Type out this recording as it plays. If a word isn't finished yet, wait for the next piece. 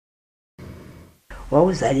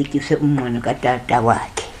wawuzalekise umnqweno katata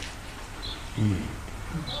wakhe.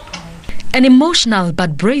 An emotional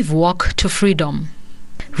but brave walk to freedom.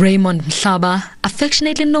 Raymond Mhlaba,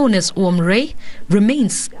 affectionately known as Oom Ray,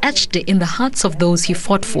 remains etched in the hearts of those he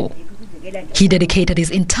fought for. He dedicated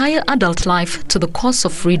his entire adult life to the cause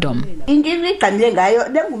of freedom.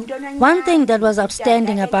 One thing that was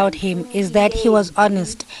outstanding about him is that he was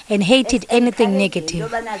honest and hated anything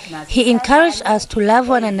negative. He encouraged us to love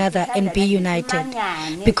one another and be united.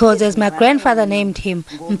 Because as my grandfather named him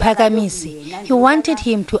Mphakamisi, he wanted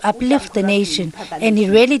him to uplift the nation, and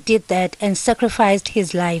he really did that and sacrificed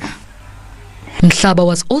his life. Mhlaba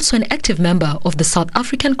was also an active member of the South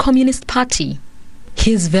African Communist Party.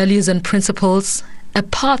 His values and principles, a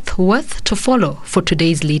path worth to follow for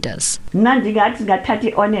today's leaders. I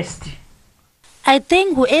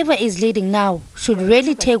think whoever is leading now should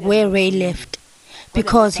really take where Ray left,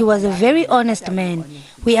 because he was a very honest man.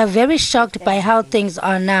 We are very shocked by how things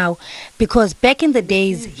are now, because back in the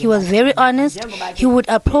days he was very honest. He would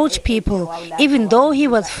approach people even though he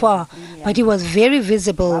was far, but he was very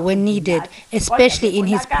visible when needed, especially in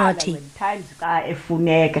his party.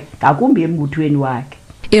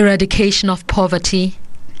 Eradication of poverty,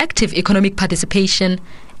 active economic participation,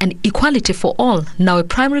 and equality for all, now a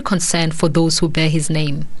primary concern for those who bear his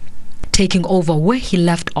name. Taking over where he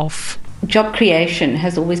left off. Job creation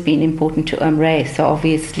has always been important to Oom Ray, so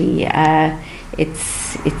obviously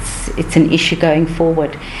it's an issue going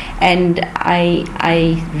forward. And I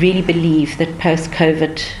really believe that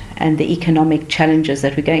post-COVID and the economic challenges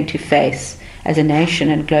that we're going to face as a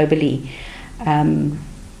nation and globally,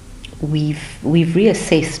 we've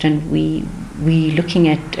reassessed, and we're looking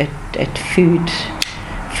at food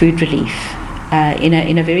relief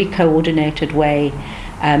in a very coordinated way,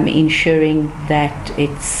 ensuring that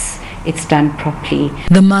it's done properly.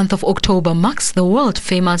 The month of October marks the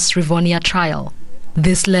world-famous Rivonia trial.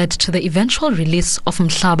 This led to the eventual release of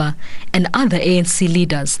Mhlaba and other ANC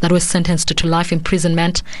leaders that were sentenced to life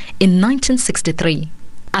imprisonment in 1963.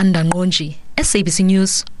 Anda Ngonji, SABC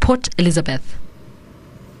News, Port Elizabeth.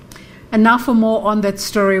 And now for more on that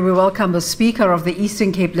story, we welcome the Speaker of the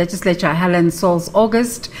Eastern Cape Legislature, Helen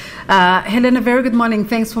Sauls-August. Helen, a very good morning.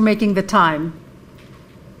 Thanks for making the time.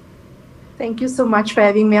 Thank you so much for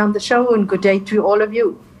having me on the show, and good day to all of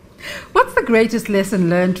you. What's the greatest lesson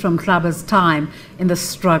learned from Mhlaba's time in the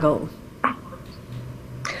struggle?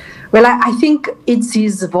 Well, I think it's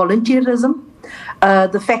his volunteerism,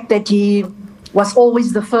 the fact that he was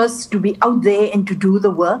always the first to be out there and to do the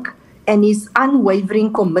work, and his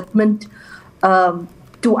unwavering commitment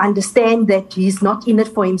to understand that he's not in it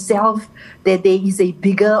for himself, that there is a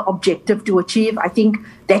bigger objective to achieve. I think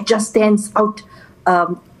that just stands out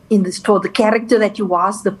for the character that he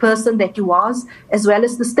was, the person that he was, as well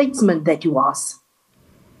as the statesman that he was.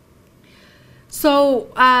 So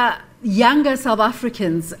younger South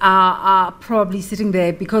Africans are probably sitting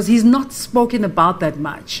there because he's not spoken about that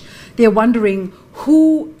much. They're wondering,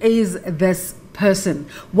 who is this person?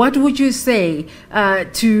 What would you say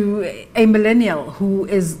to a millennial who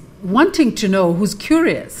is wanting to know, who's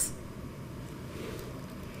curious?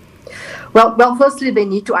 Well, firstly, they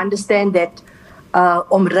need to understand that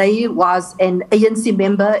Oom Ray was an ANC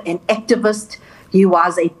member, an activist. He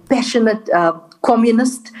was a passionate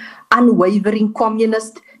communist, unwavering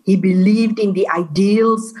communist. He believed in the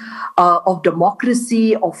ideals of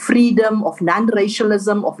democracy, of freedom, of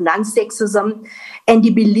non-racialism, of non-sexism. And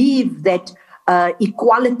he believed that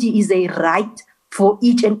equality is a right for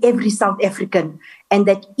each and every South African, and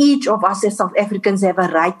that each of us as South Africans have a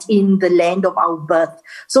right in the land of our birth.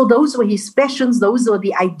 So those were his passions, those were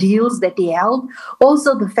the ideals that he held.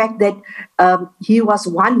 Also the fact that he was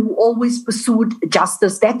one who always pursued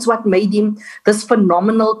justice. That's what made him this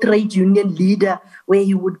phenomenal trade union leader, where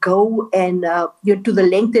he would go and to the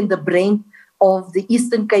length and the breadth of the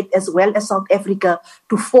Eastern Cape as well as South Africa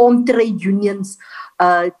to form trade unions,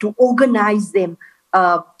 to organize them,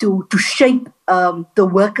 to shape the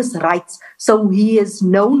workers' rights. So he is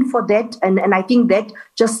known for that, and I think that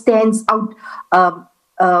just stands out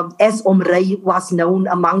as Oom Ray was known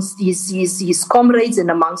amongst his comrades and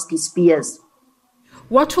amongst his peers.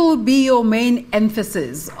 What will be your main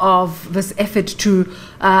emphasis of this effort to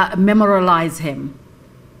memorialize him?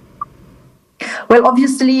 Well,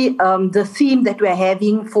 obviously, the theme that we're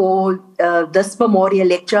having for this memorial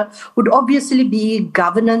lecture would obviously be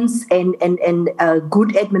governance and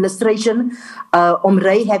good administration. Oom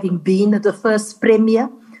Ray having been the first premier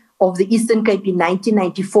of the Eastern Cape in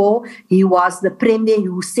 1994, he was the premier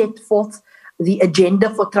who set forth the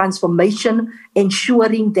agenda for transformation,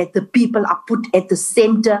 ensuring that the people are put at the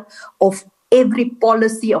center of every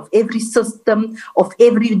policy, of every system, of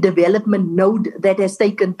every development node that has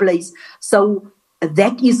taken place. So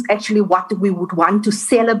that is actually what we would want to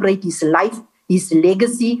celebrate: his life, his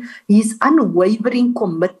legacy, his unwavering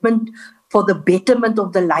commitment for the betterment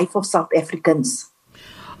of the life of South Africans.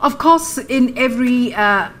 Of course, in every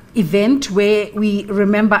event where we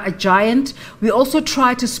remember a giant, we also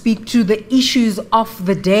try to speak to the issues of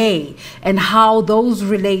the day and how those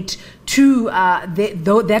relate to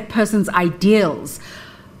that person's ideals.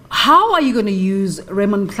 How are you going to use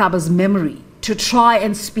Raymond Mhlaba's memory to try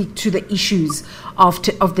and speak to the issues of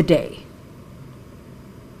the day?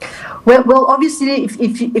 Well, obviously,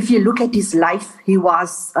 if you look at his life, he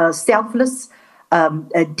was selfless,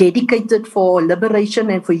 dedicated for liberation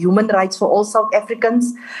and for human rights for all South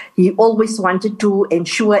Africans. He always wanted to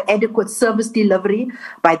ensure adequate service delivery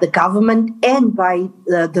by the government and by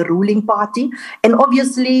the ruling party. And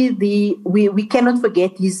obviously, we cannot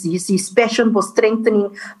forget his passion for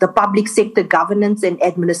strengthening the public sector governance and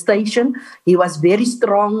administration. He was very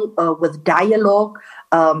strong with dialogue,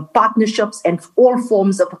 partnerships, and all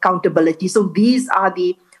forms of accountability. So these are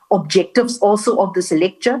the objectives also of this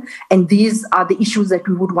lecture, and these are the issues that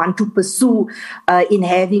we would want to pursue in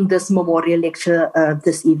having this memorial lecture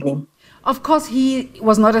this evening. Of course, he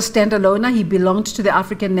was not a standaloner. He belonged to the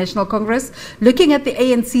African National Congress. Looking at the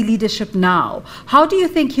ANC leadership now, how do you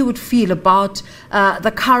think he would feel about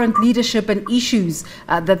the current leadership and issues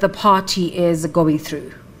that the party is going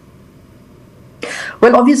through?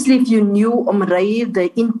 Well, obviously, if you knew Oom Ray,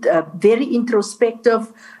 the very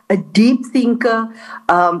introspective, a deep thinker,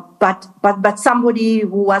 but somebody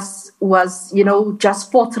who was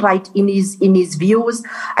just forthright in his views,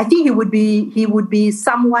 I think he would be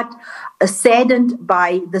somewhat saddened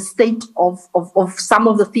by the state of some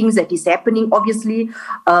of the things that is happening. Obviously,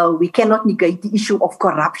 we cannot negate the issue of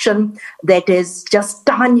corruption that has just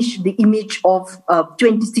tarnished the image of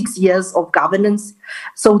 26 years of governance.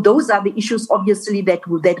 So those are the issues, obviously, that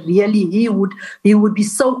really he would be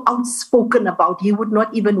so outspoken about. He would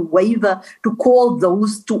not even waver to call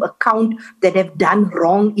those to account that have done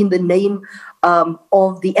wrong in the name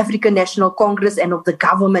of the African National Congress and of the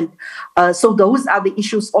government. So those are the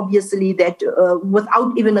issues, obviously, that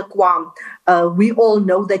without even a qualm, we all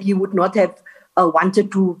know that he would not have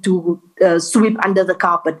wanted to sweep under the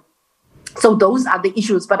carpet. So those are the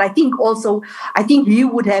issues. But I think he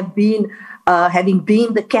would have been, having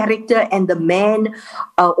been the character and the man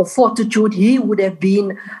of fortitude, he would have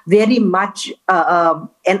been very much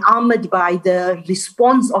enamored by the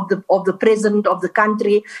response of the president of the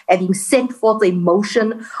country, having set forth a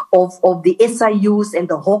motion of the SIUs and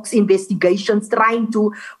the Hawks investigations, trying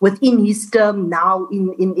to, within his term now,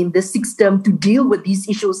 in the sixth term, to deal with these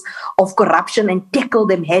issues of corruption and tackle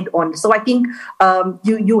them head on. So I think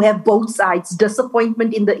you have both sides,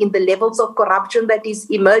 disappointment in the levels of corruption that is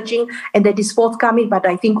emerging and that is forthcoming, but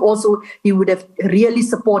I think also he would have really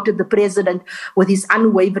supported the president with his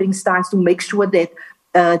unwavering stance to make sure that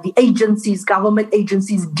the agencies, government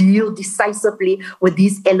agencies, deal decisively with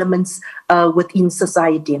these elements within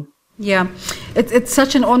society. Yeah, it's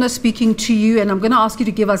such an honor speaking to you, and I'm going to ask you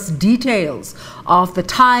to give us details of the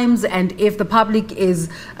times and if the public is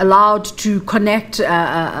allowed to connect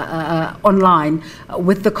online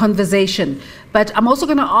with the conversation. But I'm also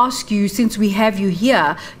going to ask you, since we have you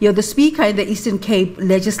here, you're the Speaker in the Eastern Cape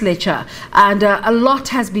Legislature, and a lot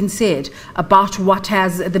has been said about what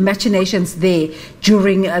has the machinations there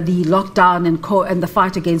during the lockdown and the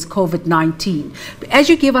fight against COVID-19. As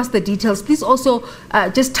you give us the details, please also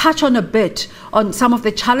just touch on a bit on some of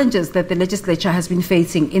the challenges that the legislature has been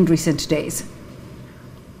facing in recent days.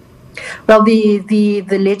 Well,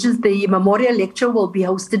 the memorial lecture will be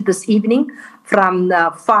hosted this evening from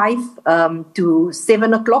 5 to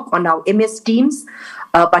 7 o'clock on our MS Teams,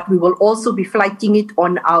 but we will also be flighting it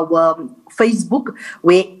on our Facebook,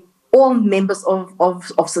 where all members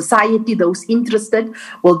of society, those interested,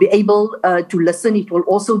 will be able to listen. It will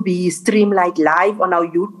also be streamed live on our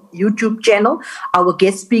YouTube channel. Our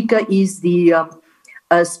guest speaker is the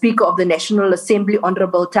Speaker of the National Assembly,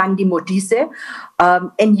 Honorable Thandi Modise.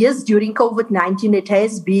 And yes, during COVID-19, it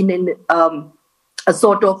has been a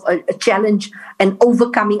sort of a challenge and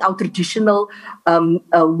overcoming our traditional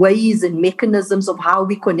ways and mechanisms of how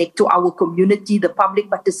we connect to our community, the public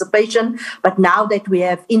participation. But now that we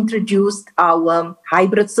have introduced our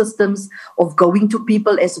hybrid systems of going to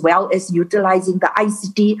people as well as utilizing the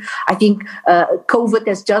ICT, I think COVID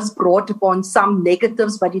has just brought upon some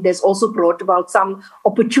negatives, but it has also brought about some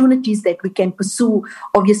opportunities that we can pursue,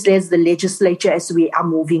 obviously, as the legislature, as we are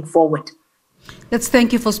moving forward. Let's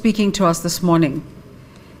thank you for speaking to us this morning.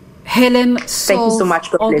 Helen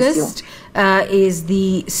Sauls-August, is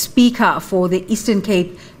the speaker for the Eastern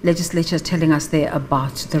Cape legislature, telling us there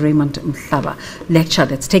about the Raymond Mhlaba lecture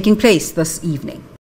that's taking place this evening.